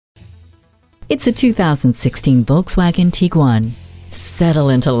It's a 2016 Volkswagen Tiguan. Settle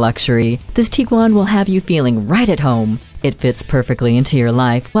into luxury. This Tiguan will have you feeling right at home. It fits perfectly into your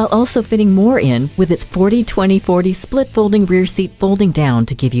life while also fitting more in with its 40-20-40 split folding rear seat folding down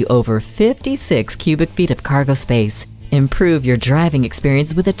to give you over 56 cubic feet of cargo space. Improve your driving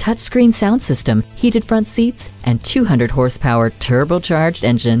experience with a touchscreen sound system, heated front seats, and 200 horsepower turbocharged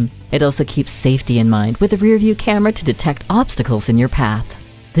engine. It also keeps safety in mind with a rear view camera to detect obstacles in your path.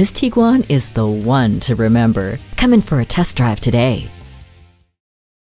 This Tiguan is the one to remember. Come in for a test drive today.